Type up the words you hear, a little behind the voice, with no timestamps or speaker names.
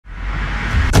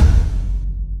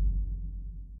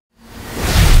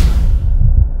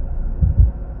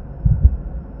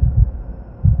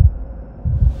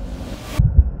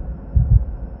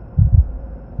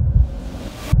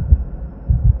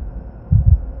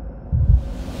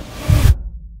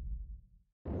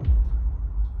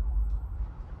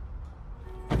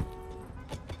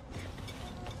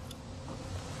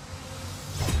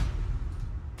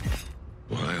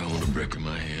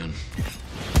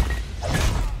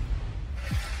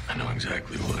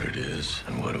exactly what it is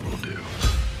and what it will do.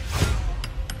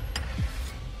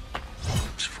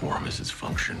 Its form is its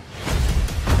function.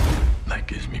 That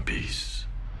gives me peace.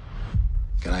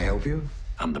 Can I help you?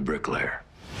 I'm the bricklayer.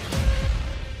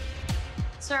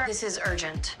 Sir, this is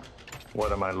urgent.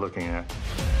 What am I looking at?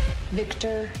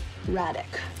 Victor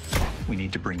Radek. We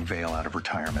need to bring Vale out of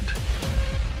retirement.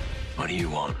 What do you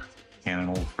want? Can an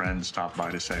old friend stop by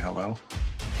to say hello?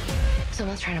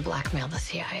 Someone's trying to blackmail the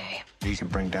CIA. He can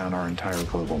bring down our entire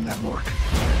global network.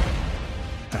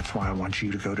 That's why I want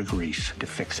you to go to Greece to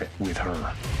fix it with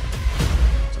her.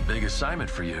 It's a big assignment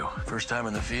for you. First time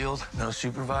in the field, no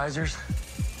supervisors?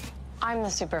 I'm the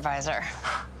supervisor.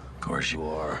 Of course you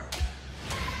are.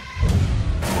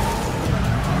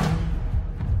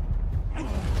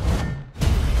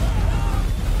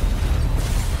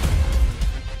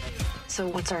 So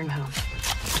what's our move?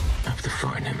 I have to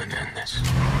find him and end this.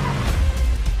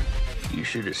 You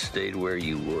should have stayed where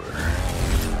you were.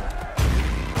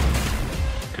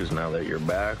 Because now that you're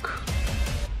back,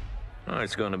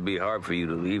 it's going to be hard for you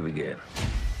to leave again.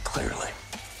 Clearly.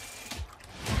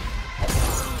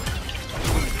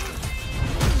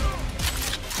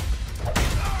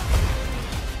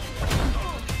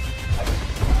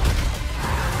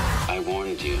 I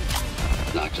warned you.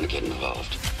 Not gonna get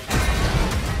involved.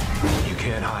 You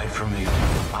can't hide from me.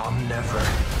 I'll never,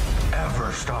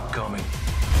 ever stop coming.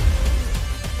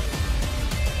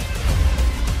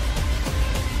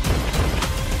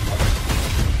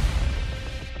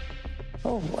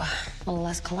 Oh, a little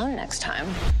less cologne next time.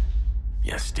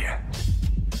 Yes, dear.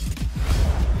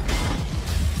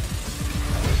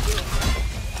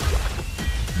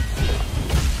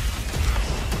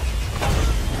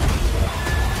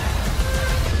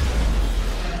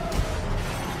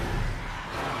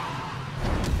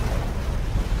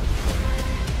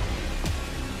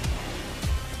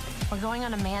 We're going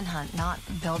on a manhunt, not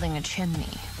building a chimney.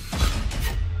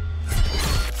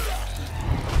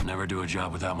 Never do a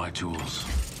job without my tools.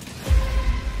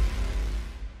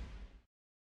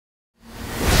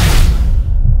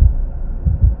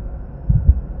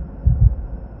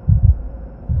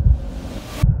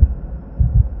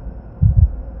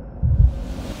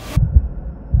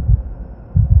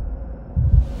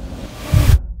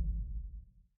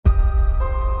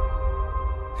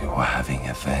 You are having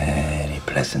a very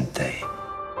pleasant day.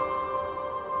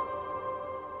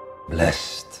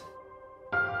 Blessed.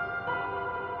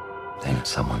 Then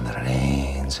someone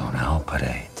rains on our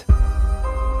parade.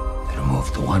 They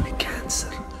remove the one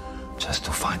cancer just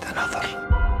to find another.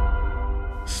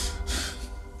 This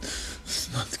is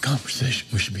not the conversation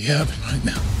we should be having right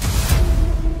now.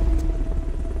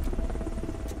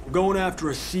 We're going after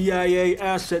a CIA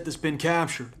asset that's been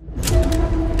captured.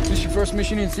 Is this your first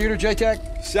mission in theater,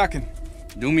 JTAC? Second.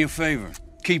 Do me a favor.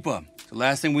 Keep up. The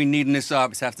last thing we need in this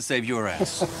op is have to save your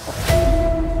ass.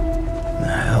 The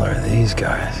hell are these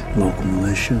guys? Local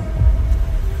militia.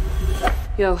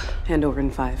 Yo, hand over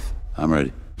in 5. I'm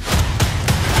ready.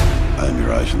 I am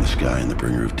your eyes in the sky and the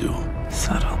bringer of doom.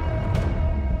 Subtle.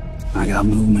 I got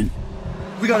movement.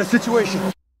 We got a situation.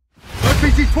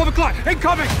 RPG 12 o'clock,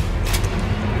 incoming!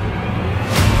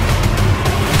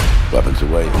 Weapons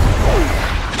away.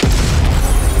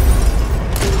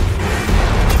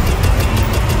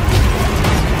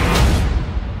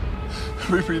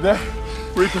 Reaper, you there?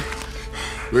 Reaper.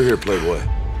 We're here, Playboy.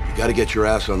 You gotta get your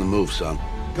ass on the move, son.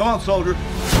 Come on, soldier.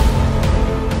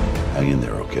 Hang in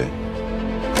there, okay?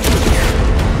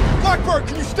 Blackbird,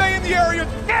 can you stay in the area?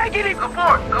 Yeah, get him! Go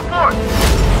for it! Go for it!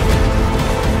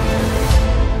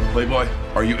 Playboy,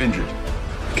 are you injured?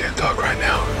 I can't talk right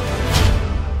now.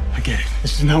 I get it.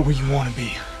 This is not where you want to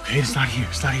be. Okay, it's not here.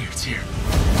 It's not here. It's here.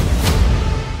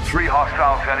 3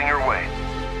 hostiles heading your way.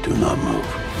 Do not move.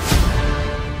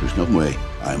 There's no way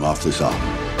I am off this op.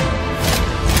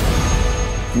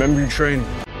 Remember your training.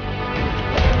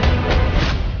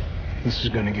 This is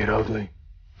gonna get ugly.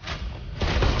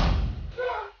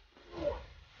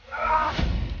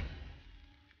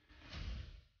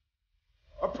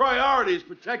 Our priority is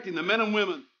protecting the men and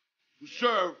women who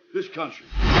serve this country.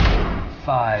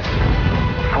 5,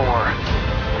 4,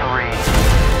 3,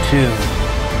 2,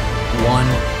 1.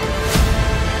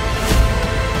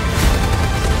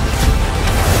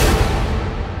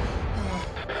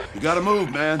 You gotta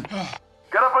move, man.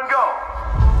 Get up and go!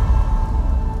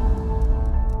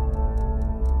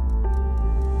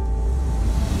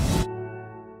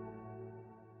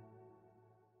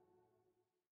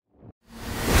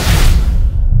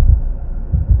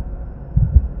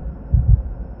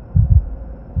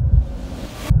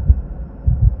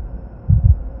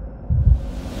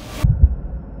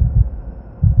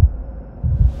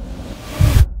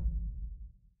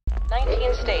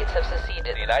 15 states have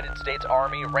seceded. The United States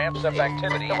Army ramps up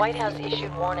activity. The White House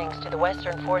issued warnings to the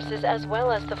Western forces as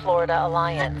well as the Florida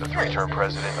Alliance. The three-term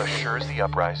president assures the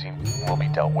uprising will be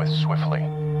dealt with swiftly.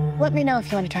 Let me know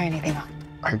if you want to try anything on.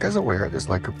 Are you guys aware there's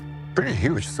like a pretty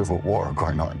huge civil war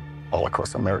going on all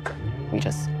across America? We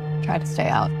just try to stay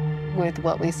out. With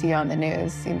what we see on the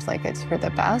news, seems like it's for the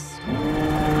best.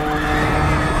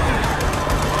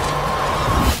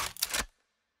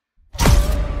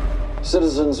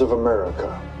 Citizens of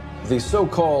America, the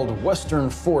so-called Western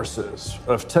forces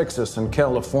of Texas and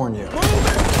California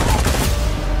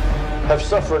have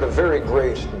suffered a very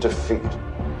great defeat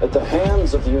at the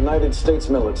hands of the United States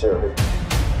military.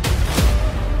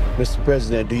 Mr.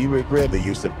 President, do you regret the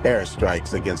use of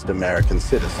airstrikes against American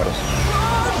citizens?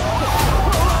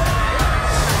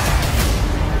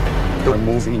 We're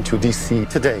moving to D.C.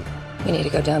 today. We need to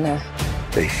go down there.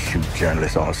 They shoot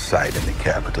journalists on sight in the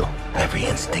Capitol. Every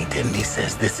instinct in me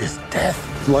says this is death.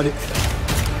 Bloody.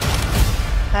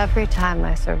 Every time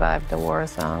I survived a war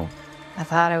zone, I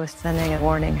thought I was sending a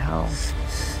warning home.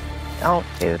 Don't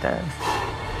do this.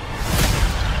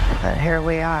 But here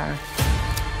we are.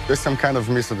 There's some kind of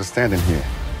misunderstanding here.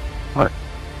 What?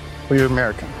 Well, you're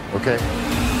American, okay?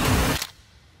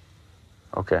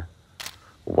 Okay.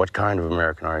 What kind of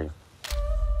American are you?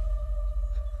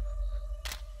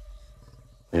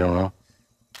 You don't know?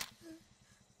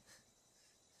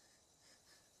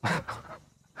 The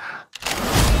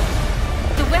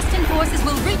Western forces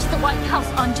will reach the White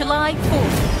House on July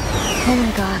 4th. Oh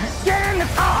my God. Get in the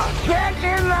car! Get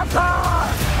in the car!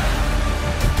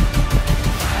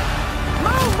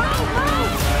 Move, move,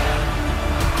 move!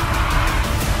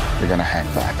 You're gonna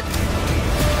hang back.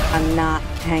 I'm not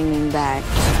hanging back.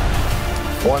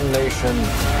 One nation,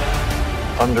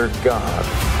 under God,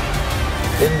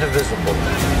 indivisible,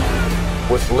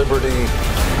 with liberty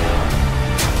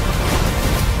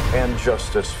and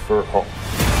justice for all.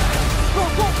 Go,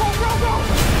 go, go, go, go!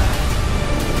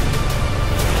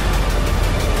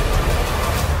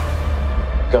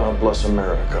 God bless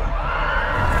America.